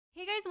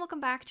Hey guys, and welcome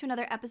back to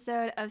another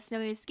episode of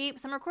Snowy Escape.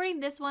 So I'm recording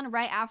this one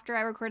right after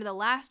I recorded the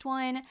last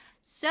one.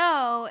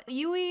 So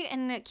Yui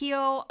and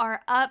Kyo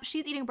are up.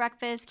 She's eating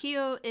breakfast.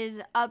 Kyo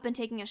is up and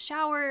taking a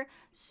shower.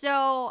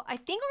 So I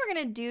think what we're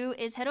gonna do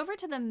is head over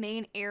to the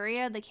main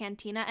area, the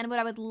cantina. And what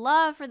I would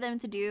love for them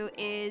to do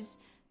is,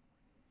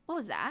 what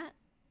was that?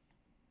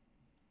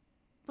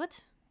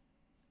 What?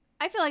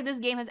 I feel like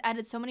this game has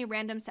added so many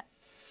random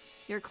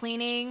You're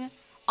cleaning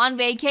on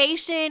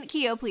vacation.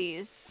 Kyo,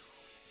 please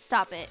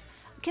stop it.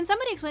 Can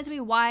somebody explain to me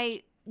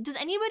why, does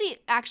anybody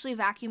actually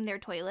vacuum their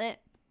toilet?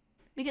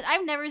 Because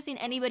I've never seen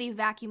anybody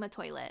vacuum a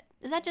toilet.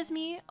 Is that just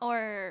me?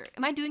 Or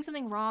am I doing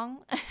something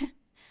wrong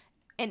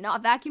and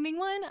not vacuuming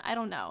one? I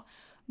don't know.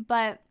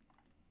 But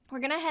we're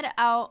gonna head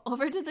out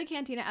over to the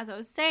cantina as I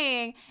was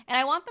saying. And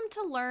I want them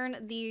to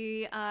learn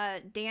the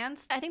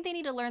dance. I think they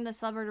need to learn the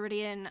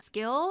selvadorada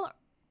skill.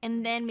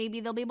 And then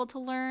maybe they'll be able to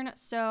learn.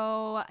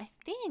 So I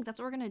think that's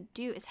what we're gonna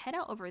do is head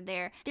out over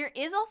there. There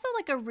is also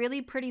like a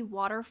really pretty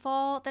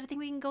waterfall that I think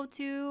we can go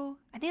to.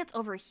 I think it's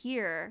over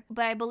here,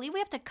 but I believe we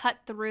have to cut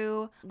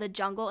through the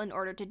jungle in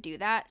order to do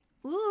that.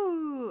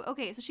 Ooh,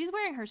 okay, so she's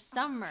wearing her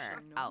summer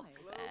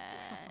outfit.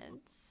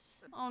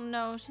 Oh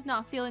no, she's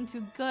not feeling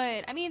too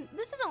good. I mean,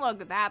 this doesn't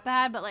look that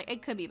bad, but like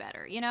it could be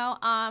better, you know?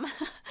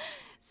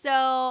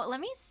 So let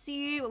me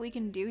see what we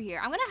can do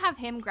here. I'm gonna have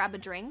him grab a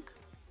drink.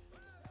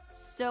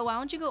 So why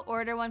don't you go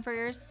order one for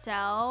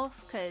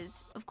yourself?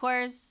 Because, of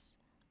course...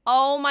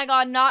 Oh my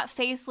god, not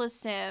faceless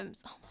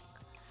Sims. Oh my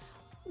god.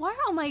 Why are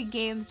all my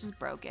games just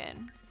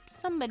broken?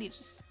 Somebody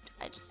just...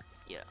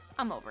 Yeah,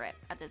 I'm over it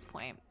at this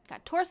point.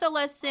 Got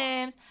torso-less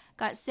Sims.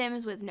 Got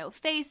Sims with no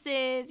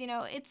faces. You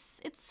know,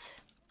 it's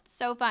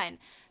so fun.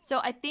 So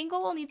I think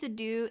what we'll need to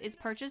do is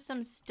purchase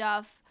some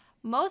stuff.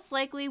 Most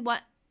likely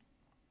what...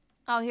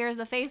 Oh, here's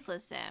the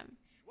faceless Sim.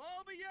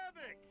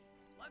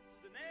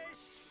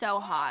 So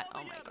hot.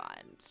 Oh my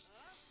god.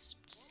 It's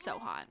so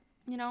hot,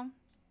 you know?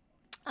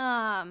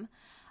 I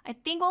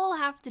think what we'll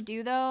have to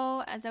do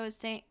though, as I was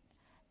saying,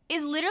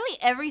 is literally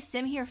every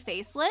sim here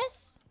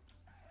faceless?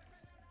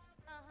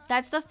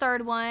 That's the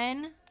third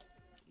one.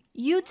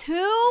 You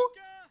too?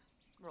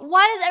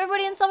 Why does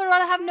everybody in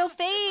Selvadorada have no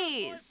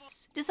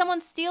face? Did someone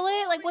steal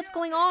it? Like, what's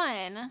going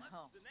on?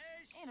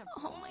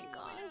 Oh my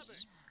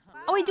gosh.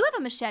 Oh, we do have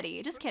a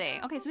machete. Just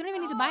kidding. Okay, so we don't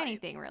even need to buy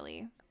anything,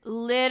 really.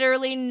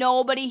 Literally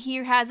nobody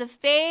here has a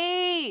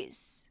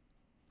face.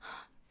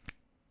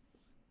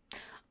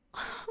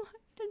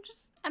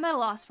 I'm at a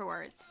loss for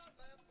words.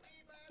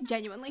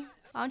 Genuinely.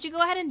 Why don't you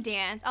go ahead and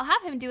dance? I'll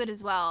have him do it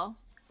as well.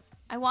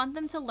 I want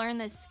them to learn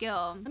this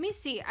skill. Let me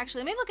see.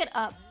 Actually, let me look it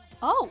up.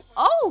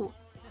 Oh!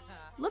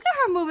 Look at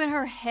her moving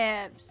her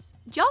hips.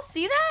 Did y'all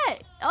see that?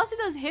 Y'all see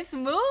those hips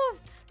move?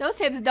 Those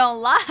hips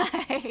don't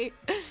lie.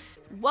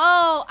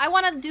 Whoa, I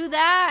want to do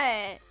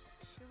that.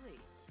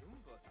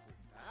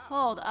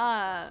 Hold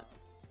up.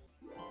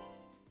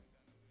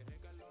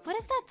 What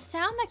is that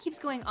sound that keeps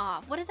going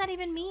off? What does that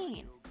even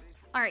mean?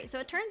 Alright, so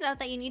it turns out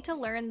that you need to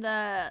learn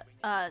the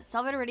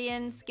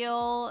selvadorada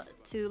skill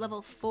to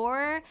level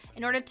 4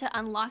 in order to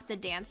unlock the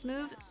dance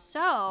move.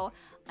 So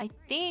I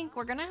think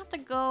we're gonna have to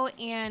go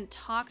and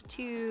talk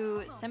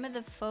to some of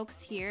the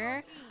folks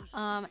here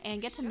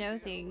and get to know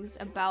things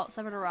about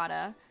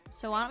selvadorada.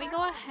 So why don't we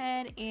go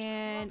ahead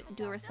and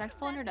do a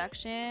respectful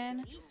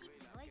introduction.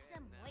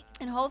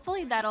 And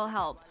hopefully that'll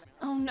help.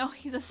 Oh no,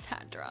 he's a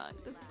sad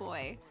drunk, this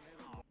boy.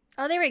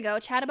 Oh, there we go.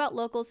 Chat about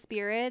local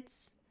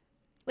spirits.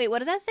 Wait, what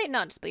does that say?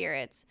 Not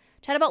spirits.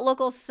 Chat about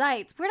local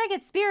sites. Where'd I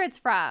get spirits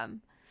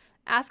from?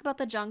 Ask about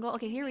the jungle.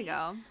 Okay, here we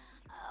go.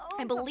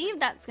 I believe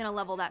that's gonna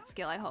level that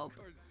skill, I hope.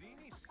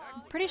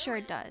 I'm pretty sure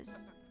it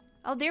does.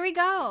 Oh, there we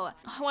go.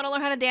 I want to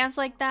learn how to dance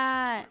like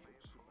that.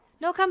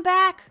 No, come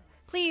back.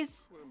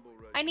 Please.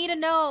 I need to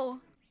know.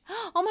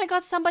 Oh my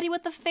god, somebody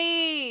with the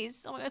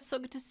face. Oh my god, it's so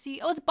good to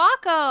see. Oh, it's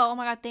Bako. Oh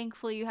my god,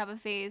 thankfully you have a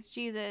face.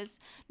 Jesus.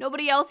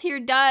 Nobody else here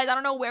does. I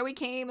don't know where we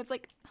came. It's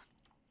like,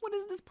 what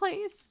is this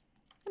place?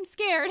 I'm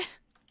scared.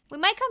 We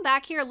might come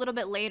back here a little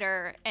bit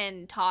later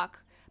and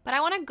talk. But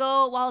I want to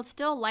go, while it's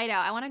still light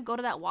out, I want to go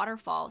to that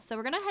waterfall. So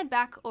we're going to head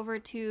back over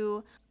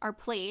to our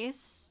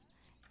place.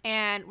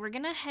 And we're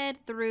going to head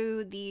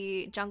through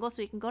the jungle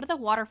so we can go to the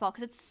waterfall.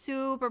 Because it's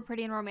super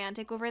pretty and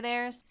romantic over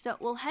there. So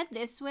we'll head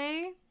this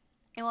way.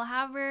 And we'll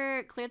have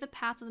her clear the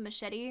path with a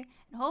machete.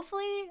 And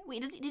hopefully...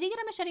 Wait, did he get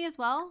a machete as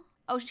well?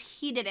 Oh,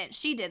 he didn't.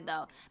 She did,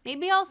 though.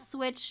 Maybe I'll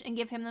switch and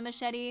give him the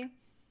machete.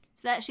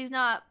 So that she's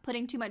not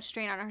putting too much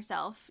strain on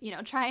herself. You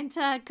know, trying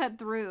to cut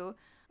through.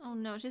 Oh,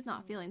 no. She's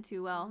not feeling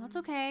too well. That's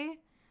okay.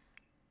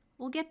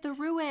 We'll get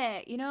through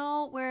it. You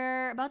know,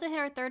 we're about to hit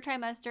our 3rd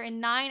trimester in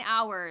 9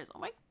 hours. Oh,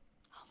 my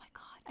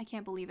God. I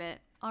can't believe it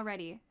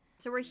already.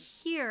 So we're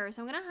here.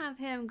 So I'm going to have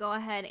him go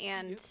ahead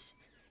and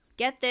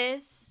get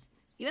this.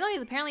 Even though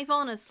he's apparently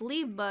fallen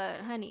asleep,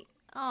 but honey.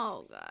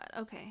 Oh god,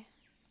 okay.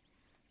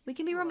 We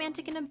can be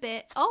romantic in a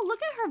bit. Oh,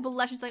 look at her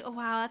blush. She's like, oh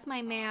wow, that's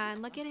my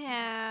man. Look at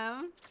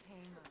him.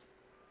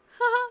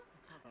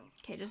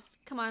 Okay, just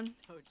come on.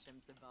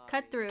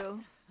 Cut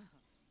through.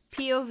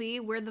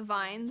 POV, we're the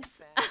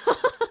vines.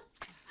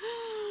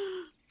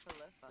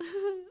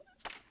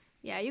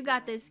 Yeah, you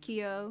got this,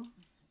 Kyo.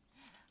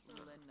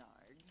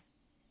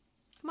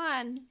 Come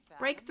on,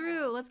 break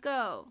through. Let's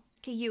go.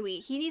 Okay, Yui,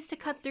 he needs to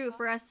cut through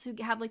for us to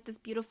have like this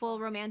beautiful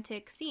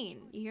romantic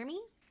scene. You hear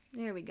me?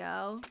 There we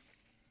go.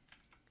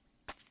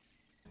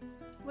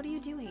 What are you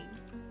doing?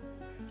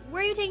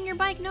 Where are you taking your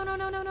bike? No, no,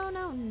 no, no, no,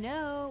 no,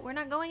 no. We're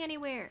not going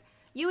anywhere.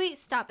 Yui,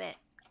 stop it.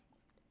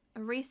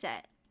 A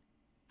reset.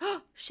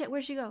 Oh, shit,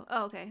 where'd she go?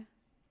 Oh, okay.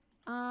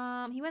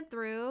 He went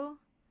through.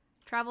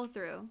 Travel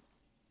through.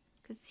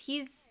 Because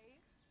he's...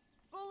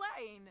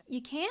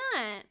 You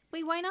can't.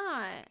 Wait, why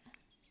not?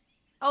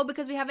 Oh,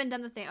 because we haven't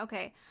done the thing.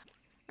 Okay.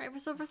 All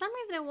right, so for some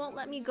reason it won't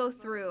let me go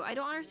through. I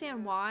don't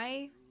understand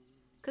why.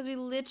 Because we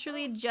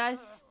literally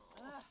just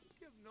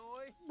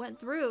went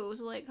through.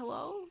 So like,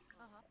 hello?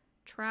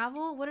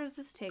 Travel? What does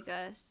this take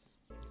us?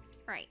 All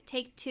right,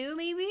 take 2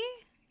 maybe?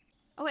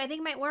 Oh, wait, I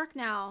think it might work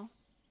now.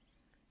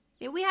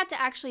 Maybe we had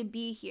to actually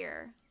be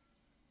here.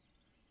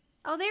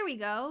 Oh, there we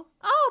go.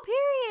 Oh,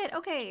 period.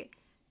 Okay,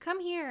 come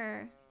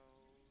here.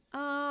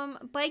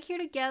 Bike here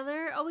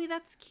together. Oh, wait,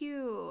 that's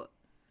cute.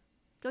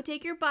 Go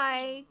take your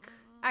bike.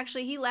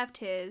 Actually, he left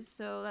his,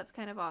 so that's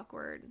kind of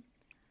awkward.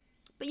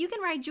 But you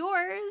can ride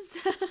yours.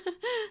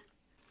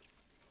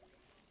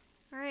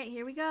 All right,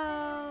 here we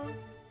go.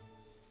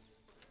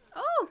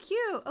 Oh,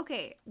 cute.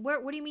 Okay,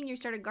 what do you mean you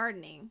started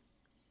gardening?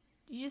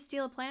 Did you just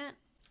steal a plant?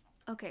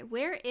 Okay,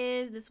 where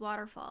is this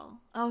waterfall?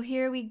 Oh,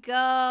 here we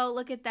go.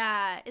 Look at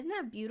that. Isn't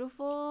that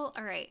beautiful?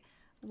 All right,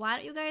 why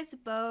don't you guys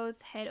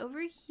both head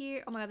over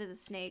here? Oh my God, there's a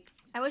snake.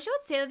 I wish it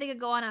would say that they could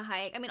go on a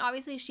hike. I mean,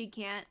 obviously she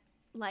can't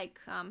like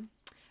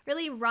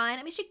really run.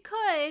 I mean, she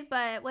could,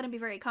 but it wouldn't be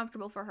very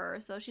comfortable for her.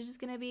 So she's just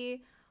gonna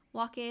be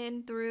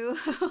walking through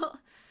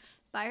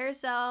by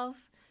herself.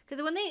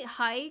 Because when they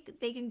hike,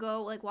 they can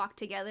go like walk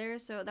together.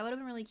 So that would have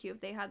been really cute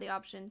if they had the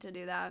option to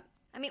do that.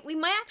 I mean, we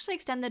might actually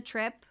extend the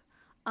trip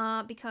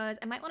because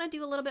I might want to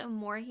do a little bit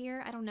more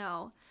here. I don't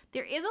know.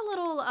 There is a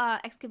little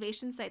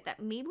excavation site that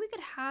maybe we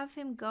could have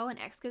him go and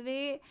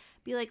excavate.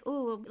 Be like,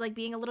 ooh, like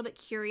being a little bit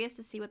curious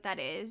to see what that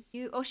is.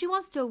 Oh, she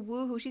wants to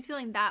woohoo. She's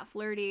feeling that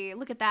flirty.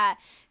 Look at that.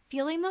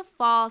 Feeling the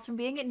falls from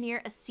being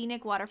near a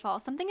scenic waterfall.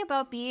 Something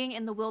about being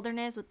in the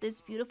wilderness with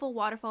this beautiful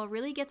waterfall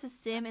really gets a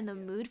sim in the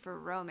mood for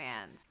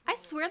romance. I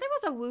swear there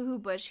was a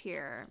woohoo bush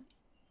here.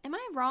 Am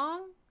I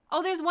wrong?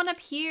 Oh, there's one up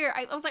here.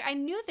 I was like, I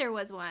knew there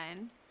was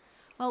one.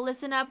 Well,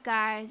 listen up,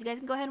 guys. You guys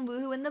can go ahead and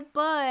woohoo in the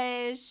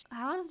bush.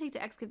 How long does it take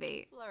to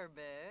excavate?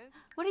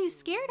 What are you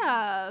scared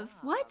of?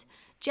 What?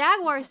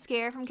 Jaguar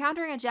scare from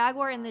encountering a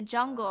jaguar in the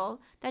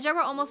jungle. That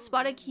jaguar almost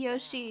spotted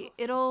Kiyoshi.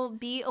 It'll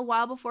be a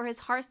while before his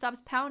heart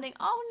stops pounding.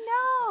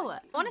 Oh no! I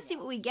want to see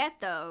what we get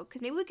though,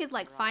 because maybe we could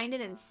like find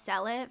it and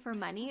sell it for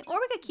money, or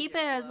we could keep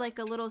it as like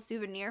a little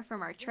souvenir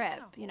from our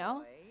trip, you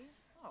know?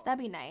 So that'd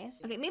be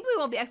nice. Okay, maybe we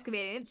won't be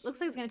excavating. It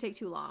looks like it's gonna take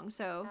too long,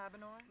 so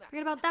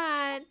forget about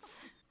that.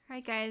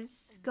 Alright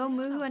guys, go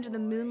woohoo under the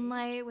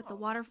moonlight with the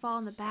waterfall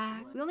in the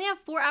back. We only have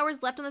 4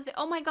 hours left on this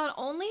video. Oh my God,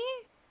 only?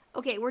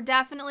 Okay, we're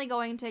definitely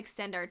going to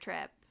extend our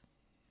trip.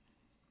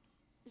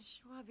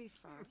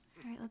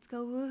 Alright, let's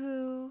go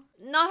woohoo.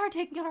 Not her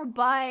taking on her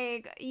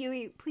bike.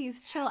 Yui,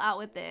 please chill out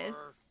with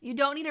this. You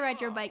don't need to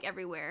ride your bike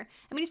everywhere.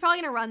 I mean, he's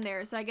probably gonna run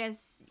there, so I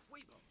guess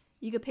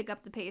you could pick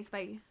up the pace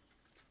by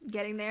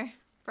getting there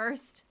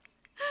first.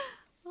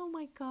 Oh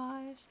my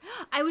gosh.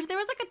 I wish there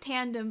was like a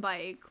tandem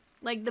bike.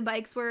 Like the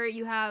bikes where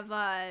you have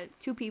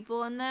 2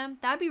 people in them.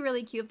 That'd be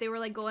really cute if they were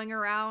like going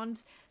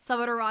around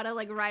selvadorada,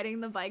 like riding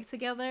the bike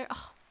together.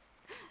 Oh,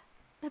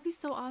 that'd be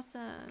so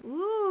awesome.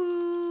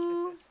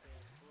 Ooh.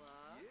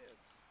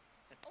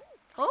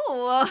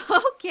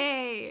 Oh,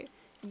 okay.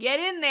 Get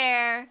in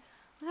there.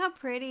 Look how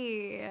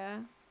pretty.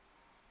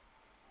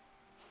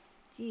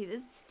 Jeez,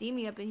 it's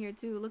steamy up in here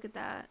too. Look at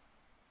that.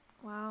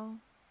 Wow.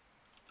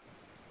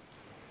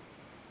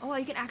 Oh,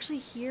 you can actually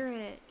hear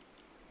it.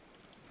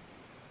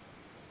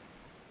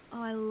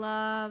 Oh, I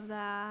love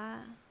that.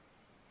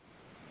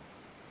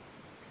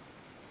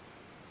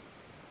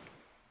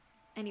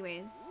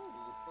 Anyways,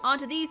 on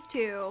to these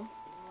 2.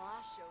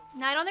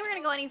 Now, I don't think we're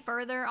gonna go any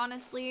further,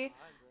 honestly,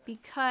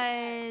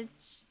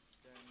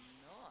 because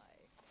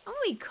I mean,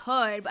 we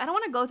could, but I don't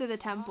want to go through the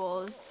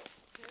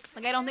temples.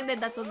 Like, I don't think that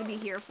that's what we'd be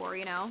here for,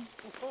 you know?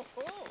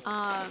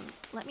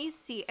 Let me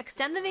see.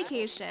 Extend the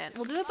vacation.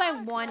 We'll do it by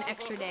 1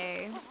 extra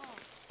day.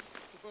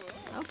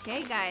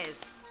 Okay,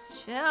 guys.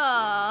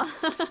 Chill.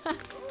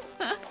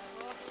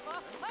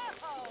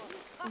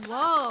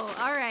 Whoa,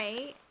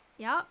 alright.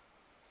 Yep.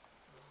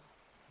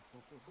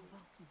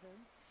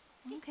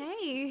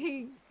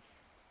 Okay.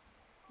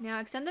 Now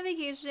extend the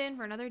vacation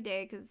for another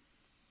day,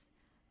 because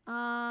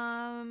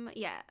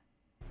yeah.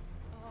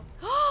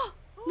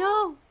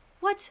 No!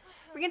 What?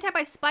 We're getting attacked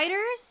by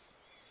spiders?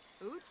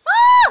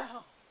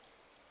 Ah!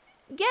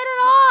 Get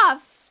it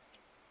off!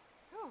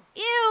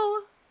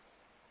 Ew!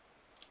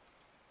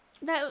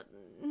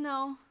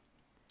 No.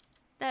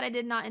 That I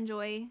did not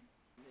enjoy.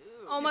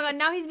 Oh my God,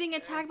 now he's being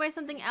attacked by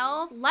something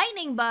else?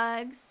 Lightning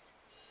bugs?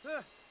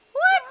 What?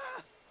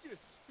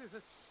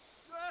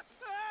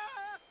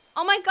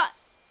 Oh my God.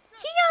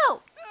 Kyo!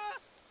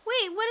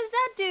 Wait, what does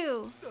that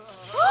do?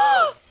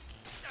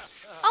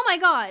 my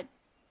god.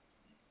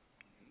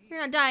 You're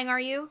not dying, are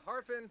you?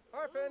 Harfin,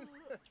 Harfin.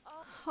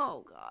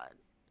 Oh god.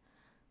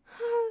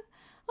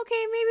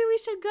 Okay, maybe we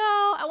should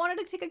go. I wanted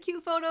to take a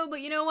cute photo, but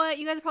you know what?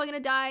 You guys are probably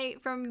gonna die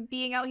from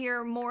being out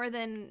here more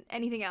than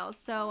anything else.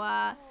 So,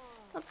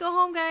 let's go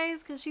home,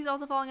 guys, because she's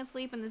also falling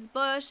asleep in this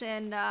bush,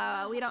 and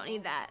we don't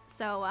need that.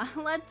 So,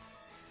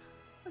 let's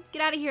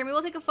get out of here. Maybe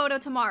we'll take a photo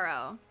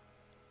tomorrow.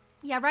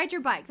 Yeah, ride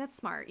your bike. That's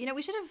smart. You know,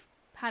 we should have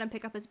had him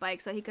pick up his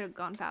bike so he could have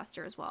gone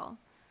faster as well.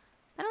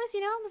 But at least,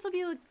 you know, this will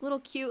be a little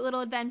cute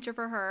little adventure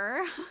for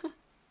her.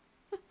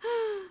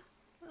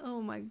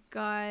 Oh my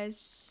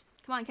gosh.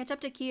 Come on, catch up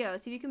to Kyo.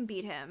 See if you can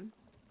beat him.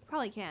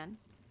 Probably can.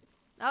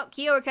 Oh,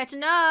 Kyo, we're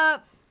catching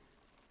up.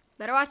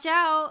 Better watch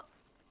out.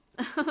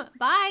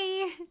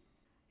 Bye.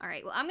 All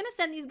right, well, I'm going to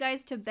send these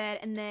guys to bed,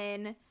 and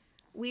then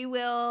we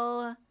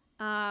will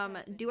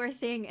do our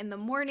thing in the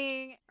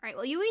morning. All right,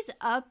 well, Yui's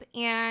up,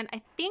 and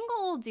I think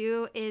what we'll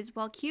do is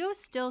while Kyo's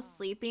still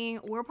sleeping,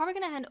 we're probably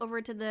going to head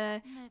over to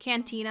the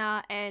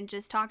cantina and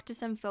just talk to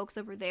some folks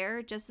over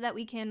there just so that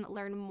we can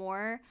learn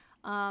more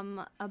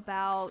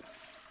about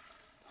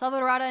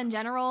Selvadorada in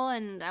general,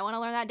 and I want to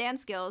learn that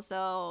dance skill,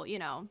 so, you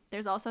know,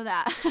 there's also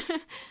that.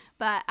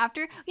 But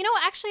after, you know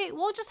what, actually,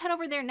 we'll just head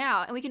over there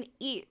now, and we can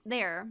eat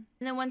there.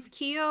 And then once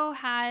Kyo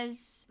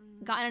has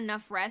gotten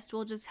enough rest,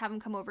 we'll just have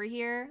him come over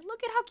here.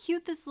 Look at how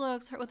cute this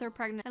looks with her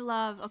pregnant. I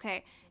love,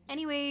 okay.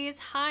 Anyways,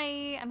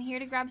 hi, I'm here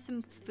to grab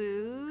some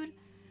food.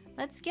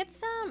 Let's get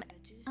some,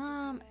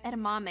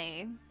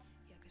 edamame.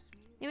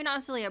 Maybe not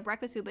necessarily a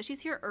breakfast food, but she's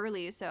here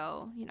early,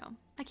 so, you know.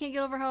 I can't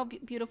get over how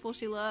beautiful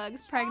she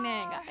looks.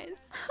 Pregnant,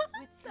 guys.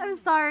 I'm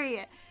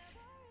sorry.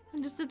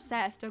 I'm just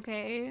obsessed,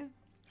 okay?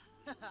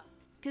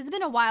 Because it's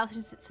been a while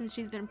since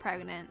she's been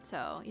pregnant,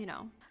 so, you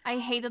know. I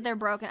hate that they're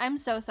broken. I'm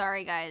so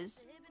sorry,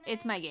 guys.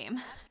 It's my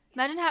game.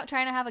 Imagine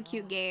trying to have a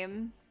cute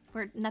game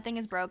where nothing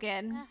is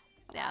broken.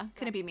 Yeah,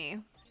 couldn't be me.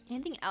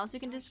 Anything else we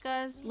can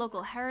discuss?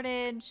 Local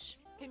heritage.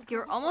 Okay,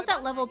 we're almost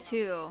at level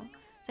 2.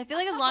 So I feel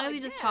like as long as we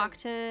just talk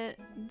to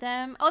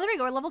them... Oh, there we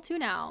go. We're level 2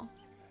 now.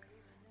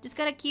 Just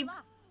gotta keep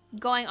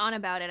going on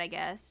about it, I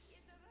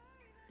guess.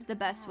 Is the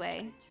best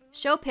way.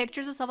 Show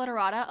pictures of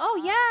Selvadorada.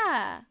 Oh,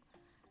 yeah.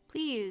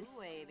 Please.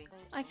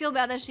 I feel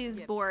bad that she's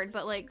bored,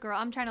 but like, girl,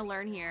 I'm trying to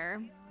learn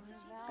here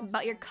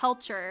about your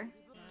culture.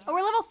 Oh,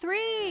 we're level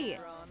 3.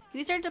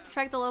 Yui started to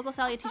perfect the local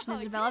salutation,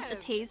 has developed a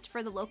taste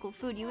for the local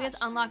food. Yui has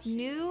unlocked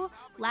new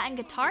Latin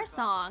guitar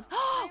songs.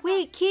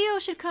 Wait, Kyo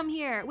should come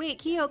here. Wait,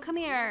 Kyo, come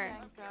here.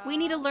 We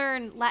need to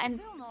learn Latin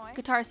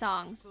guitar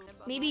songs.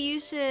 Maybe you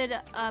should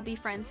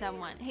befriend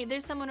someone. Hey,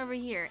 there's someone over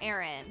here,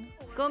 Aaron.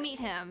 Go meet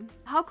him.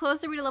 How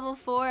close are we to level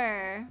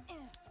 4?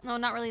 No,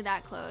 not really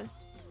that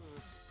close.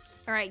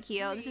 All right,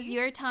 Kyo, this is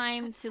your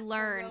time to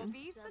learn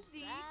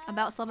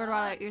about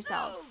Selvadorada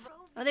yourself.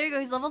 Oh, there you go.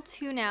 He's level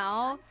 2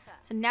 now.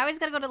 So now he's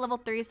got to go to level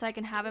 3 so I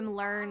can have him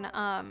learn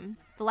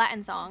the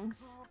Latin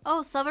songs.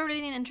 Oh,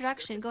 Selvadoradian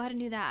introduction. Go ahead and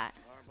do that.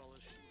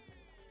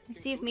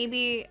 Let's see if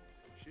maybe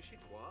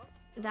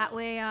that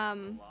way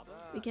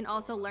we can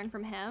also learn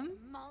from him.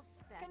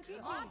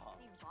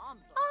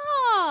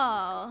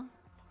 Oh.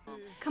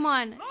 Come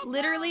on.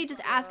 Literally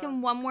just ask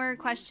him one more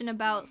question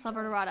about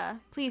Selvadorada.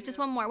 Please, just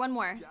one more.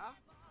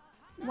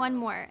 One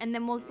more. And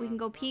then we can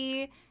go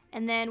pee.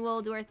 And then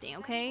we'll do our thing,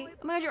 okay?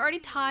 Oh my god, you're already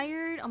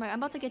tired? Oh my god, I'm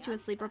about to get you a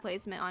sleep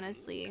replacement,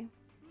 honestly.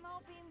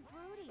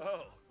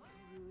 Oh.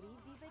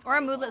 Or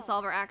a moodlet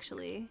solver,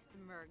 actually.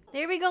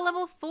 There we go,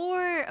 level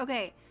 4.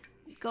 Okay,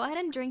 go ahead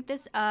and drink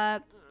this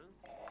up.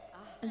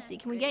 Let's see,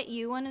 can we get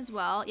you one as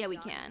well? Yeah, we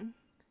can.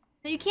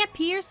 No, you can't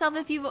pee yourself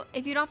if you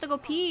don't have to go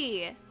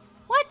pee.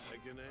 What?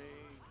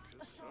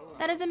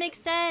 That doesn't make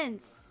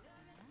sense.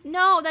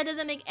 No, that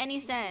doesn't make any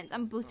sense.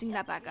 I'm boosting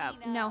that back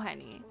up. No,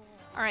 honey.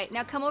 All right,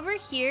 now come over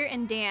here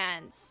and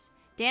dance.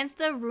 Dance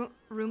the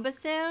Roomba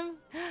sim.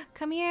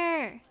 Come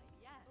here.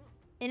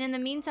 And in the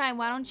meantime,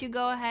 why don't you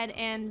go ahead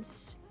and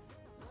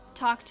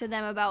talk to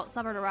them about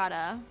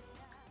Selvadorada?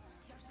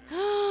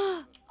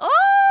 Oh,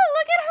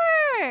 look at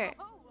her.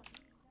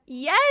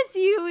 Yes,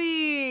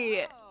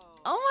 Yui.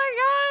 Oh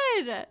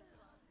my god.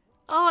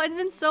 Oh, it's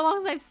been so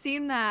long since I've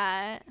seen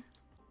that.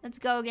 Let's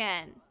go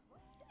again.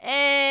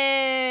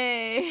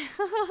 Hey.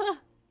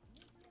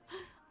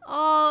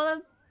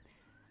 Oh,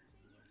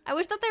 I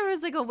wish that there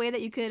was like a way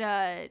that you could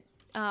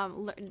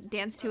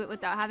dance to it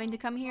without having to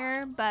come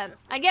here, but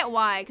I get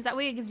why, because that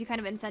way it gives you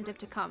kind of incentive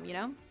to come, you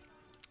know?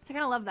 So I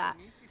kind of love that.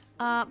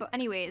 But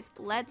anyways,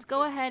 let's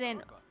go ahead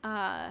and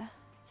oh,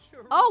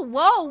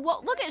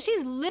 whoa, look at,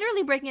 she's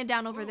literally breaking it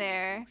down over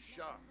there.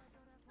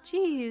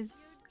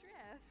 Jeez.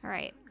 All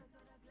right,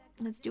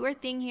 let's do our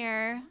thing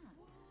here.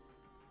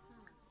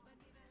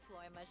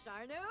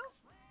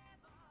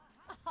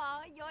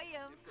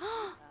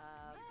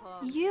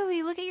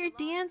 Yui, look at your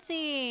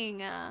dancing.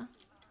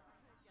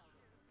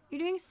 You're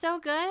doing so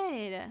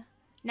good.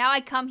 Now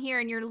I come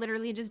here and you're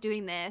literally just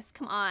doing this.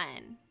 Come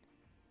on.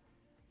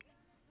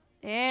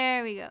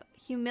 There we go.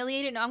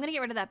 Humiliated. No, I'm gonna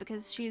get rid of that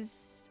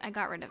because I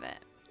got rid of it.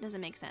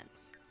 Doesn't make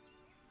sense.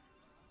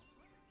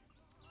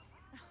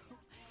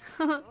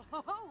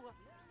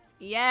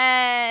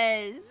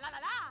 Yes.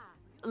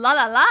 La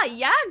la la,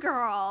 yeah,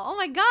 girl. Oh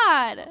my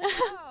god.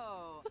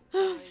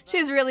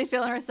 She's really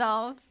feeling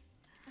herself.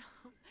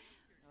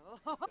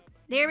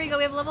 There we go,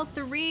 we have level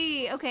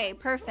 3. Okay,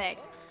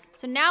 perfect.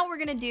 So now what we're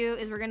gonna do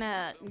is we're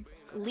gonna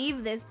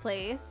leave this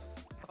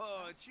place.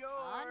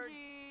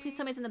 Please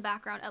tell me it's in the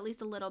background at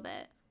least a little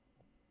bit.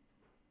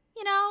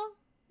 You know,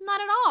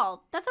 not at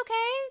all. That's okay.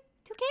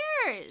 Who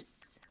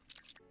cares?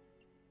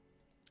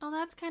 Oh,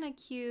 that's kind of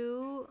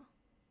cute.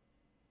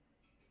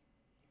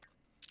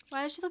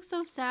 Why does she look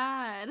so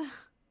sad?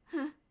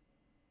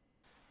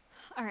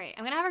 Alright,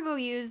 I'm gonna have her go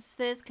use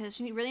this because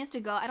she really needs to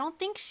go. I don't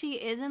think she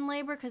is in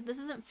labor because this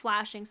isn't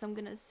flashing, so I'm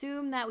gonna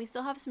assume that we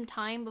still have some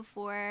time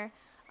before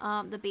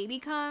the baby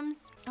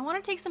comes. I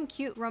want to take some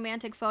cute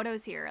romantic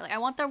photos here. Like, I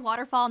want the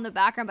waterfall in the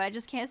background, but I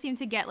just can't seem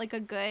to get like a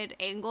good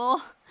angle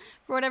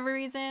for whatever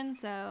reason,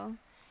 so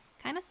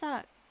kind of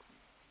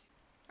sucks.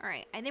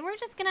 Alright, I think we're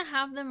just gonna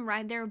have them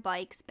ride their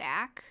bikes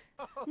back.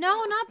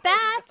 No, not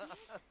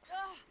bats!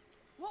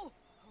 Oh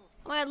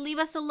my god, leave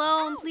us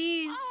alone,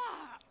 please.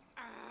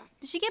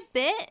 Did she get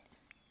bit?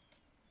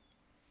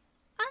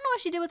 I don't know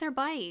what she did with her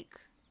bike.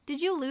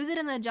 Did you lose it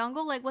in the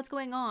jungle? Like, what's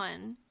going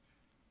on?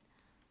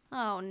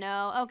 Oh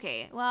no.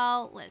 Okay,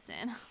 well,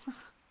 listen.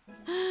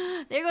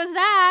 There goes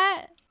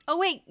that. Oh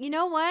wait, you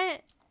know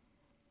what?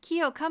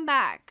 Kyo, come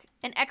back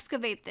and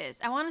excavate this.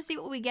 I want to see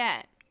what we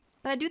get.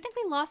 But I do think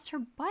we lost her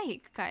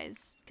bike,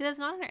 guys, because it's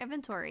not in her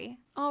inventory.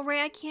 Oh,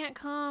 Ray, I can't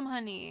come,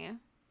 honey.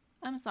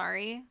 I'm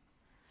sorry.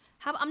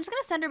 I'm just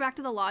gonna send her back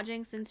to the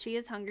lodging since she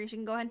is hungry. She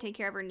can go ahead and take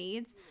care of her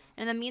needs.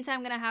 And in the meantime,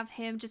 I'm gonna have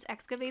him just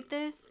excavate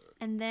this,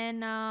 and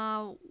then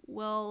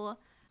we'll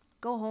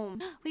go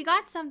home. We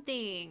got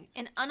something,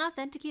 an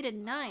unauthenticated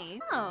knife.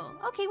 Oh,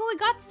 okay, well we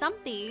got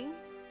something.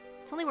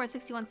 It's only worth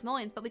 61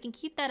 simoleons, but we can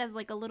keep that as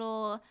like a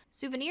little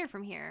souvenir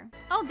from here.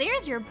 Oh,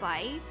 there's your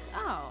bike.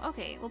 Oh,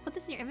 okay, we'll put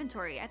this in your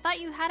inventory. I thought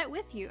you had it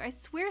with you. I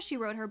swear she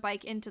rode her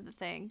bike into the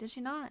thing. Did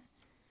she not?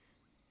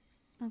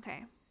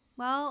 Okay.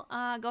 Well,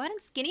 go ahead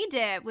and skinny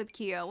dip with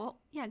Kyo. Well,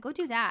 yeah, go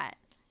do that.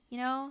 You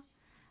know,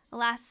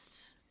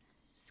 just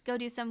go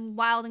do some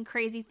wild and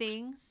crazy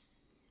things.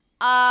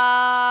 Who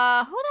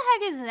the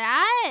heck is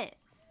that?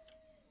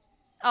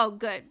 Oh,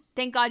 good.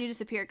 Thank God you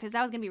disappeared, because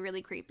that was gonna be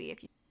really creepy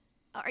if you...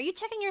 Are you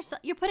checking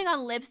you're putting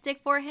on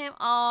lipstick for him?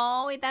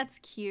 Oh, wait, that's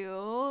cute.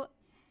 All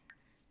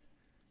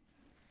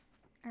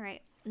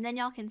right, and then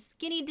y'all can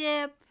skinny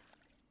dip.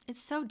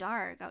 It's so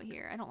dark out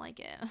here. I don't like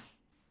it. All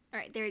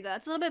right, there we go.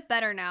 It's a little bit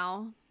better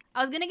now. I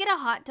was gonna get a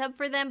hot tub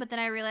for them, but then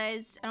I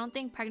realized I don't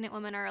think pregnant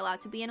women are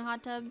allowed to be in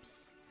hot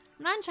tubs.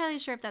 I'm not entirely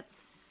sure if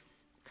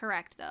that's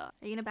correct, though. Are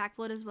you gonna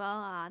backfloat as well?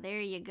 Ah,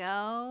 there you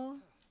go.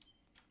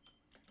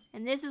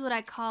 And this is what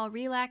I call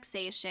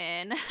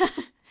relaxation.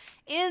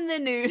 In the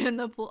nude in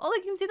the pool. Oh,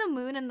 you can see the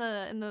moon in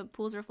the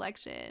pool's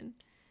reflection.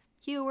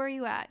 Q, where are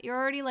you at? You're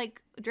already,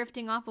 like,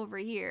 drifting off over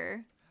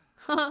here.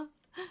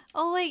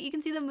 Oh, wait, you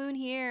can see the moon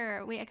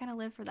here. Wait, I kind of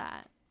live for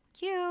that.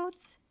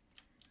 Cute.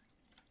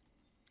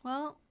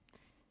 Well...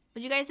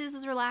 would you guys say this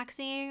is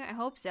relaxing? I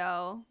hope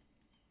so.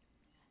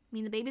 I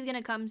mean, the baby's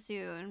gonna come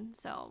soon,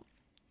 so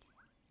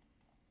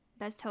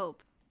best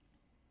hope.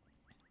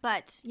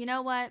 But you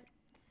know what?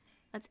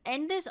 Let's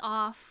end this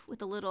off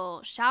with a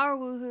little shower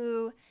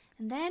woohoo,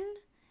 and then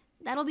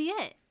that'll be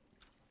it.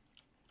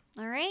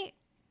 All right?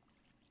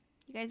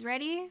 You guys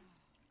ready?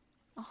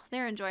 Oh,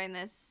 they're enjoying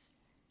this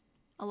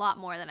a lot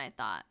more than I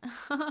thought.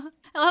 I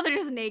love they're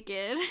just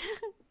naked.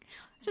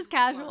 Just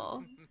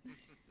casual.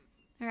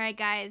 All right,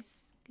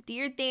 guys. Do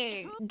your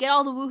thing. Get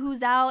all the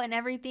woohoos out and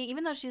everything.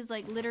 Even though she's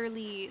like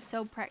literally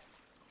so Where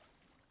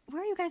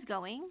are you guys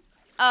going?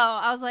 Oh,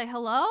 I was like,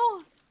 hello?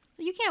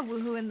 So you can't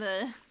woohoo in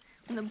the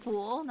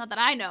pool. Not that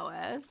I know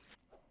of.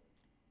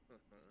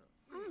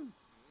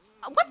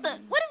 What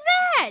is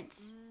that?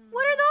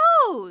 What are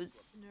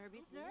those?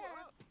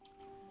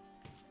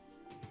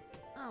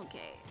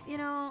 Okay, you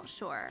know,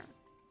 sure.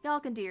 Y'all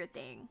can do your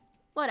thing.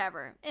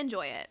 Whatever.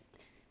 Enjoy it.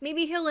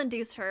 Maybe he'll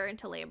induce her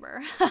into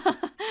labor.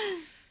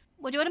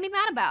 What do you want to be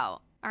mad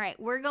about? All right,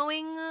 we're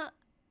going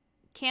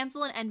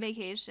cancel and end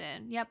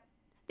vacation. Yep.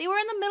 They were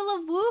in the middle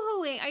of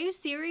woohooing. Are you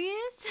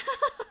serious?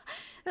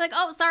 They're like,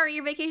 oh, sorry,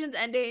 your vacation's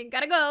ending.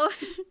 Gotta go.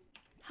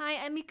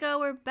 Hi, Emika,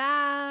 we're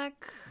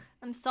back.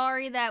 I'm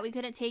sorry that we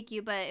couldn't take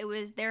you, but it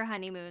was their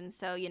honeymoon.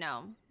 So, you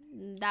know,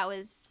 that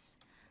was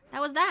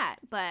that.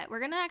 But we're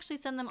gonna actually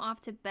send them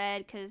off to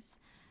bed because,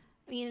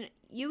 I mean,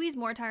 Yui's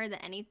more tired than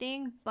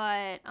anything.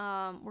 But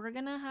we're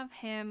gonna have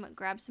him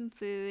grab some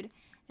food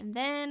and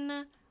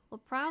then... we'll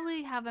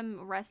probably have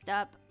him rest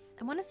up.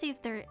 I want to see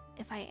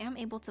if I am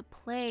able to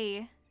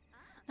play.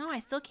 No, I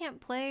still can't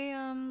play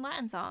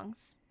Latin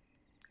songs.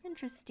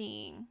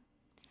 Interesting.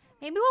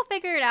 Maybe we'll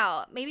figure it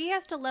out. Maybe he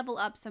has to level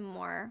up some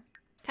more.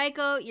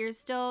 Kaiko, you're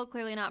still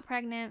clearly not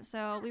pregnant,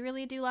 so we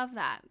really do love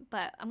that.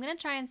 But I'm gonna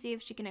try and see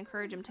if she can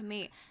encourage him to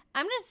mate.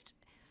 I'm just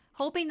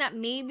hoping that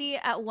maybe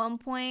at one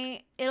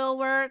point it'll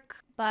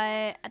work,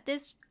 but at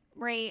this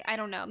rate, I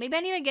don't know. Maybe I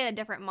need to get a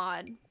different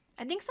mod.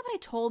 I think somebody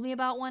told me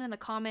about one in the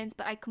comments,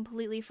 but I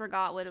completely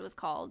forgot what it was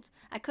called.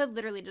 I could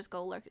literally just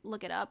go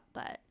look it up,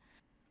 but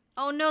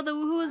Oh no, the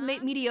woohoo was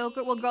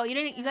mediocre. Well, girl,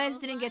 you guys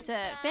didn't get to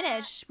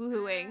finish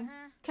woohooing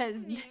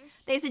because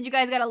they said you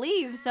guys gotta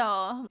leave.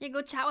 So yeah,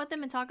 go chat with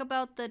him and talk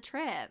about the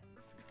trip.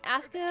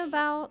 Ask him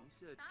about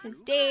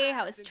his day,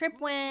 how his trip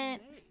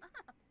went.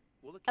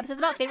 Obsessed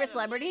about favorite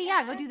celebrity?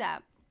 Yeah, go do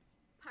that.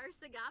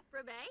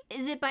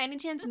 Is it by any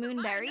chance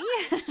Moonberry?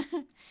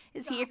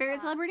 Is he your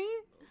favorite celebrity?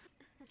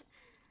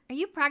 Are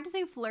you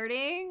practicing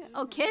flirting?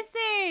 Oh,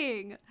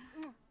 kissing!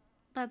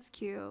 That's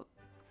cute.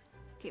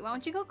 Okay, why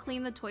don't you go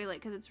clean the toilet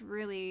because it's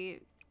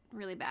really,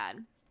 really bad.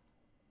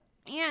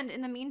 And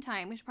in the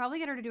meantime, we should probably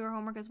get her to do her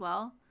homework as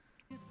well.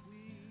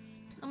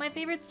 Oh, my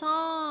favorite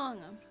song!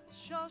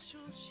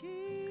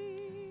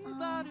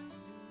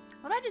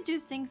 What do I just do?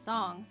 Sing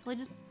songs? Will I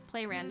just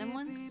play random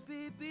ones?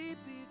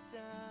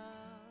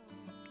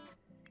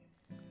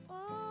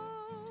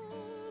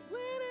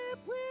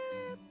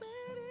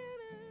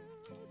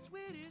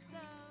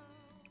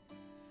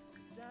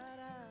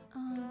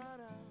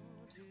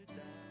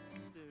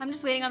 I'm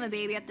just waiting on the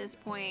baby at this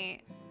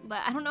point,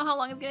 but I don't know how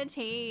long it's gonna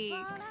take.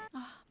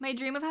 My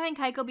dream of having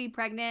Kaiko be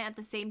pregnant at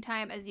the same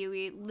time as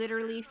Yui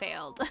literally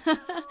failed.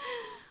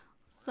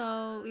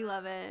 So we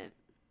love it.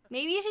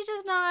 Maybe she's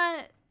just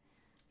not,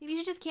 maybe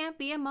she just can't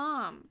be a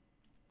mom,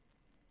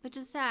 which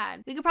is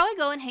sad. We could probably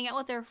go and hang out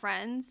with their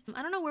friends.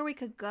 I don't know where we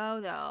could go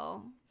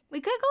though.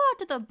 We could go out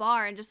to the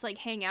bar and just like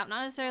hang out,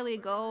 not necessarily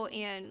go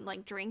and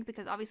like drink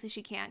because obviously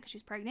she can't because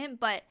she's pregnant,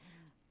 but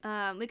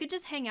we could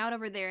just hang out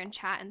over there and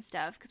chat and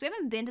stuff because we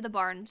haven't been to the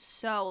bar in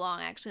so long,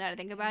 actually, now to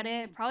think about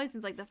it. Probably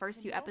since like the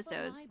first few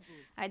episodes,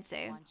 I'd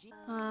say.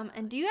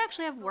 And do you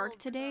actually have work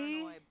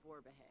today?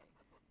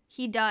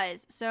 He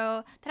does.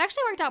 So that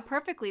actually worked out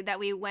perfectly that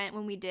we went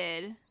when we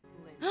did.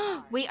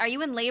 Wait, are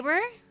you in labor?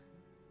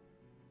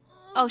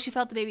 Oh, she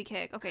felt the baby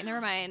kick. Okay, never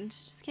mind.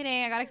 Just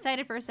kidding. I got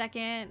excited for a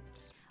second.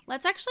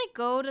 Let's actually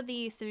go to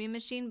the simming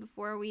machine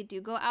before we do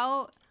go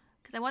out.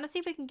 Because I want to see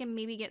if we can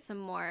maybe get some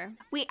more.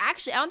 Wait,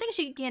 actually, I don't think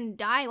she can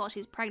die while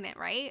she's pregnant,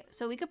 right?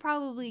 So we could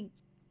probably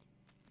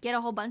get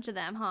a whole bunch of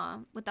them, huh?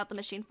 Without the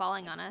machine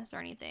falling on us or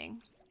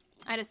anything.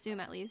 I'd assume,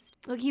 at least.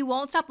 Look, he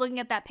won't stop looking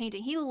at that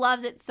painting. He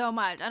loves it so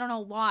much. I don't know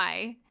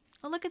why.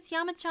 Oh, look, it's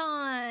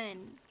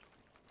Yama-chan.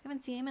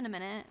 Haven't seen him in a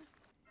minute.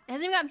 It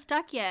hasn't even gotten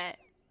stuck yet.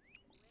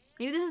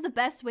 Maybe this is the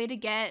best way to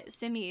get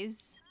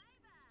simmies.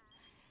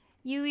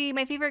 Yui,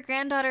 my favorite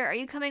granddaughter, are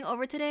you coming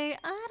over today?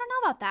 I don't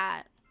know about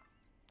that.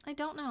 I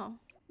don't know.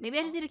 Maybe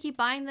I just need to keep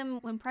buying them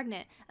when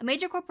pregnant. A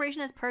major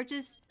corporation has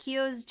purchased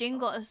Kyo's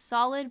jingle, a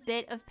solid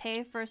bit of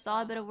pay for a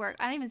solid bit of work.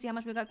 I don't even see how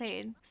much we got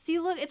paid. See,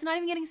 look, it's not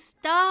even getting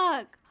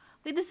stuck.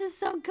 Wait, this is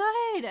so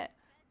good.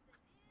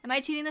 Am I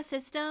cheating the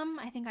system?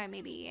 I think I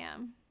maybe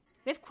am.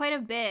 We have quite a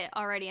bit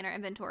already in our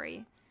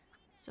inventory.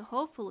 So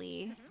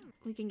hopefully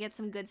we can get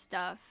some good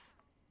stuff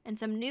and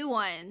some new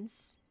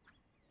ones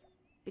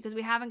because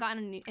we haven't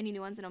gotten any new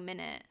ones in a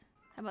minute.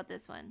 How about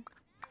this one?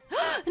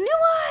 A new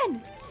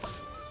one!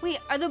 Wait,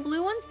 are the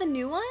blue ones the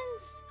new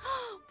ones?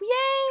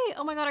 Yay!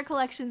 Oh my god, our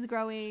collection's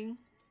growing.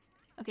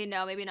 Okay,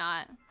 no, maybe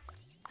not.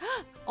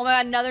 Oh my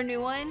god, another new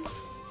one.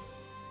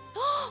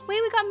 Wait,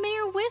 we got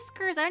Mayor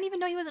Whiskers. I didn't even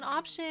know he was an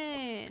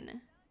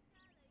option.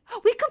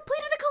 We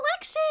completed the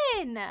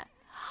collection!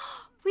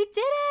 We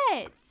did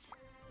it!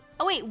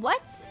 Oh wait,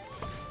 what?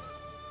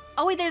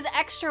 Oh wait, there's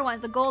extra ones,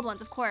 the gold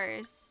ones, of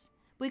course.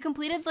 We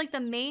completed like the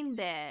main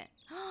bit.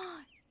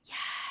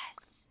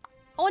 Yes!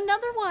 Oh,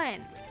 another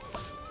one!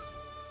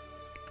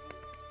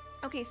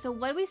 Okay, so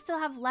what do we still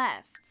have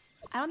left?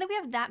 I don't think we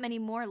have that many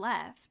more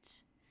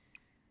left.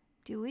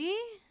 Do we?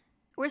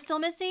 We're still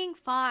missing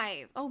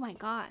 5. Oh my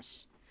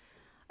gosh.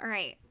 All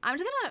right, I'm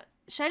just gonna,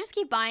 should I just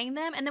keep buying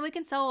them? And then we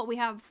can sell what we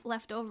have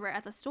left over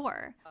at the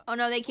store. Oh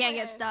no, they can't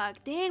get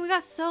stuck. Dang, we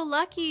got so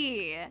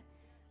lucky.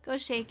 Go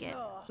shake it.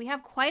 We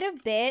have quite a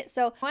bit,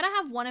 so I'm gonna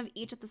have one of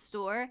each at the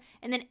store,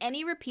 and then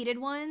any repeated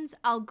ones,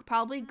 I'll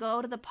probably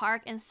go to the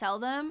park and sell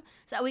them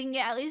so that we can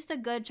get at least a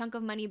good chunk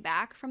of money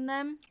back from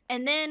them.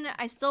 And then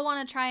I still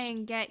wanna try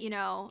and get, you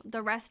know,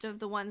 the rest of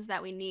the ones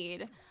that we need.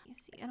 Let me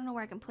see, I don't know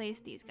where I can place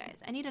these guys.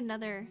 I need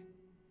another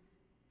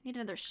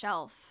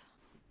shelf.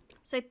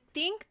 So I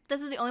think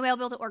this is the only way I'll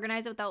be able to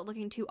organize it without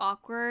looking too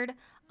awkward.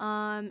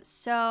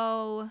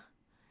 So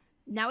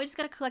now we just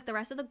gotta collect the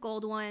rest of the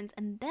gold ones,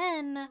 and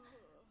then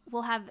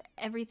we'll have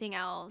everything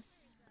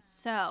else.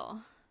 So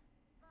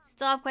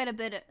still have quite a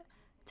bit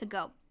to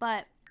go,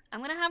 but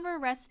I'm gonna have her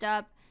rest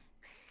up.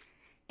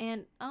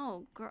 And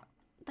oh girl,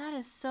 that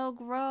is so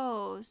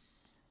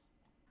gross.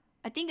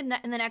 I think in the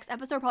next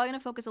episode we're probably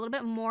gonna focus a little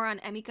bit more on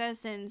Emika,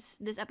 since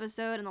this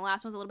episode and the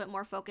last one's a little bit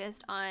more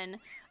focused on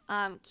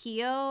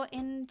Kyo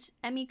and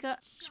Emika.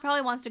 She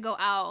probably wants to go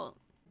out,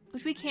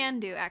 which we can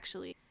do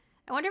actually.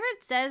 I wonder if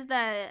it says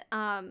that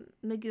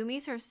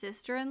Megumi's her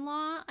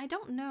sister-in-law. I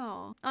don't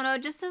know. Oh no,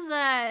 it just says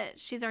that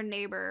she's our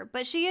neighbor,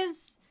 but she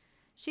is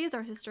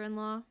our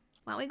sister-in-law.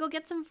 Why don't we go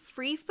get some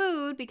free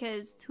food,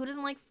 because who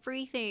doesn't like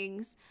free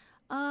things?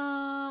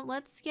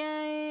 Let's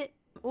get,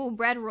 oh,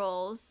 bread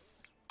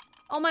rolls.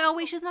 Oh my god,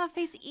 wait, she doesn't have a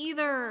face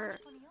either.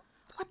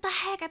 What the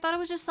heck? I thought it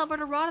was just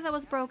selvadorada that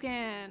was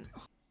broken.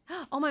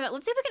 Oh my god,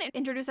 let's see if we can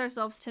introduce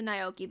ourselves to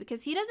Naoki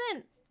because he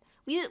doesn't,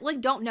 we like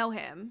don't know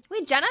him.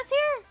 Wait, Jenna's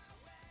here?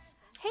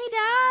 Hey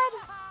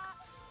Dad!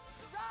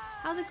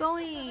 How's it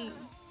going?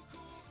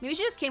 Maybe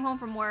she just came home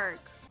from work.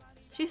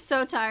 She's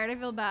so tired, I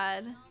feel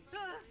bad.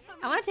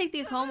 I want to take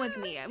these home with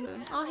me.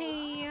 Oh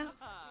hey.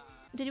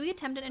 Did we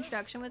attempt an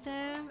introduction with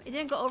him? It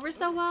didn't go over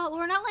so well.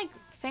 We're not like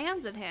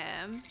fans of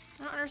him.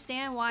 I don't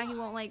understand why he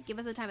won't like give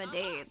us a time of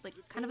day. It's like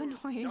kind of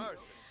annoying.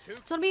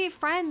 Just want to be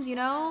friends, you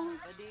know?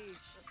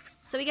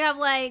 So we can have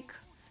like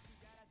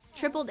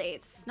triple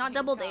dates. Not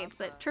double dates,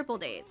 but triple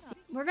dates.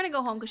 We're gonna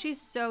go home because she's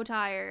so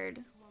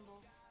tired.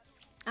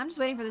 I'm just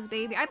waiting for this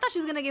baby. I thought she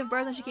was gonna give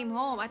birth when she came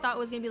home. I thought it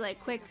was gonna be like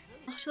quick.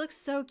 Oh, she looks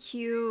so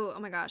cute. Oh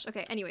my gosh.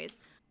 Okay, anyways.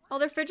 Oh,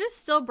 their fridge is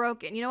still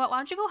broken. You know what? Why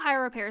don't you go hire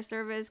a repair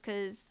service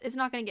because it's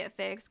not gonna get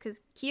fixed because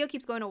Kyo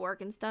keeps going to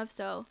work and stuff,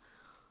 so.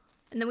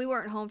 And then we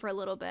weren't home for a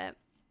little bit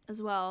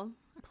as well.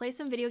 Play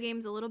some video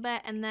games a little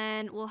bit and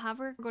then we'll have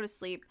her go to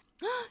sleep.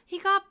 He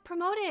got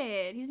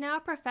promoted. He's now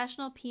a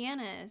professional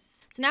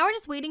pianist. So now we're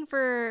just waiting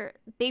for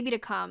baby to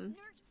come.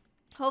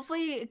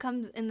 Hopefully it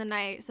comes in the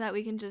night so that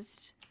we can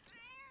just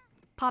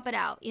pop it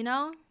out, you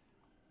know?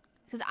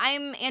 Because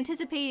I'm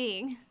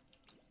anticipating.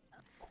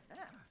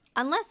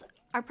 Unless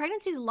our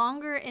pregnancy's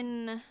longer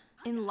in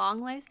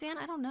long lifespan?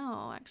 I don't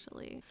know,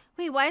 actually.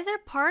 Wait, why is there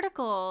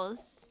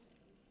particles?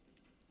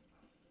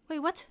 Wait,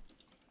 what?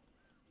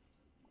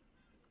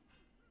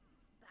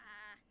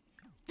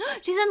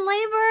 She's in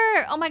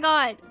labor! Oh my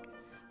god.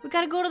 We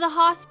gotta go to the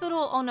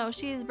hospital. Oh no,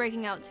 she's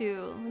breaking out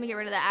too. Let me get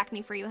rid of the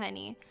acne for you,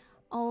 honey.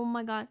 Oh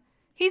my god.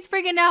 He's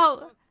freaking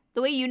out.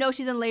 The way you know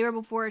she's in labor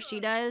before she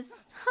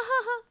does.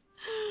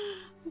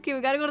 Okay, we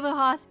gotta go to the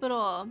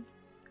hospital.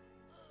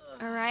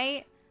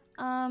 Alright.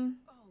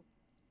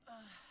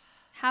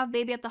 Have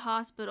baby at the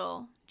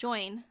hospital.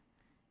 Join.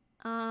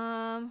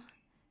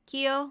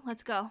 Kyo,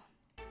 let's go.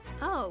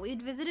 Oh,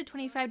 we'd visited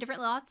 25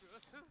 different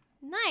lots.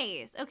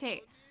 Nice.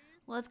 Okay.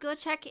 Let's go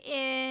check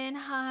in.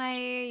 Hi.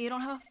 You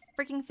don't have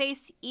a freaking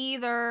face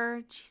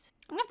either. Jeez.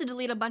 I'm gonna have to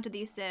delete a bunch of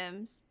these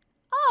Sims.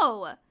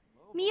 Oh,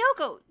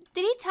 Miyoko.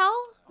 Did he tell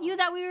you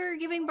that we were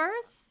giving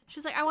birth? She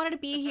was like, I wanted to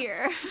be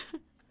here.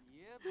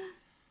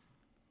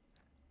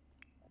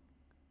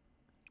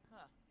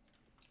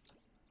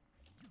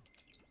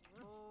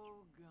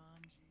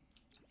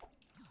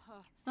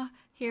 Oh,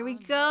 here we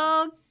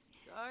go.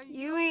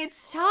 Yui,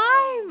 it's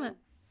time.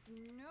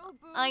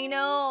 I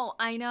know.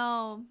 I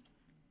know.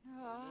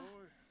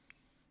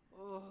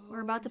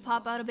 We're about to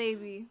pop out a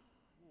baby.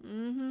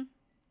 Mm-hmm.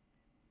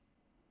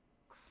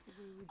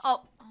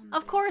 Oh,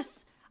 of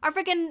course. Our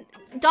freaking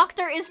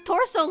doctor is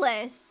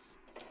torso-less.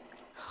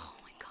 Oh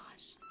my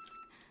gosh.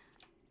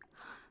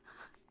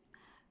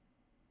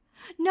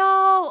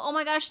 No. Oh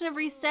my god, I should have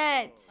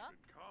reset.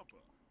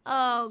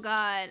 Oh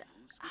god.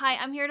 Hi,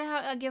 I'm here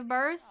to give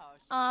birth.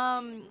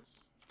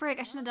 Frick,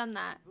 I shouldn't have done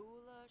that.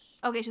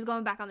 Okay, she's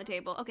going back on the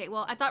table. Okay,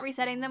 well, I thought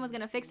resetting them was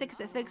gonna fix it because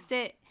it fixed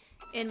it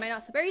in my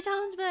Not So Berry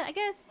challenge, but I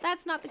guess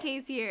that's not the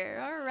case here.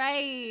 All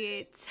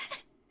right.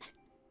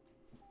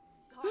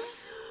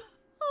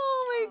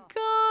 Oh my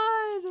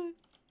god.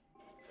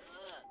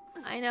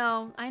 I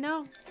know. I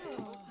know.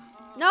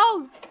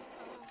 No.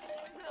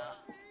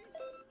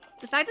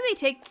 The fact that they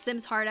take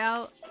Sim's heart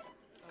out.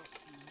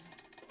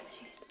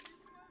 Jeez.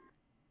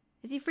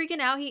 Is he freaking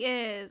out? He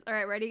is. All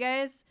right, ready,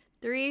 guys?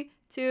 3,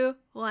 2,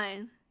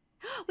 1.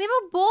 We have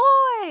a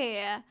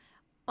boy.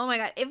 Oh my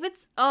god.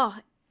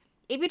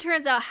 If he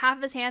turns out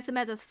half as handsome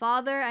as his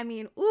father, I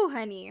mean, ooh,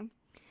 honey.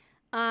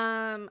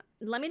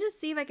 Let me just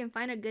see if I can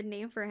find a good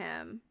name for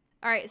him.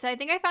 All right, so I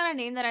think I found a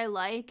name that I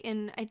like,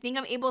 and I think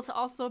I'm able to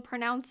also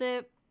pronounce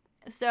it.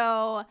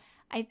 So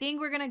I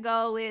think we're gonna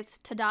go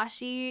with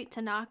Tadashi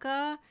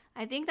Tanaka.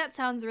 I think that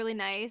sounds really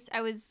nice.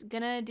 I was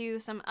gonna do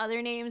some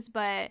other names,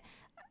 but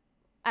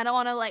I don't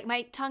want to, like,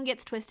 my tongue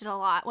gets twisted a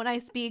lot when I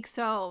speak,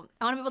 so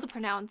I want to be able to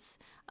pronounce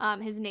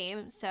his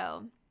name.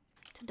 So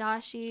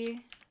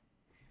Tadashi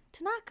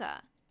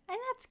Tanaka. And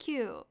that's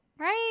cute,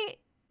 right?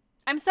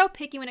 I'm so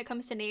picky when it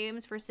comes to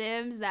names for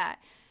Sims that...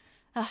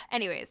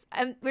 anyways,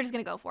 we're just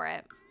gonna go for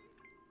it.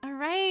 All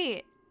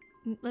right.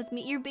 Let's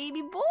meet your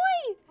baby boy.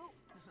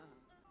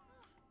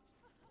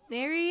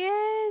 There he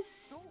is.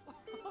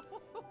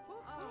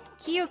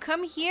 Kyo,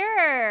 come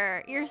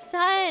here. Your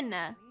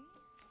son.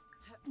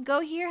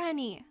 Go here,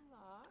 honey.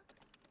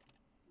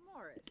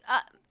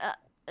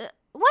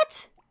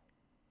 What?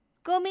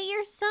 Go meet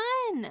your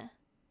son.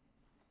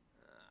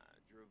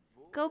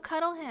 Go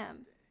cuddle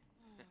him.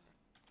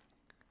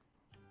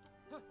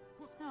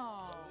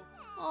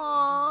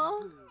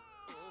 Aww.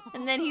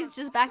 And then he's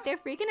just back there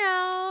freaking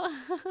out.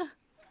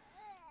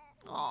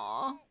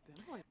 Aww.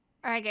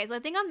 Alright guys, well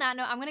I think on that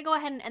note, I'm going to go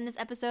ahead and end this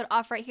episode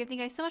off right here. Thank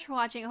you guys so much for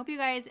watching. I hope you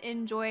guys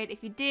enjoyed.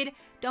 If you did,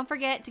 don't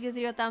forget to give this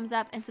video a thumbs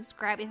up and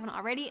subscribe if you haven't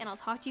already. And I'll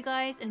talk to you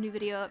guys in a new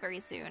video very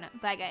soon.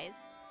 Bye guys.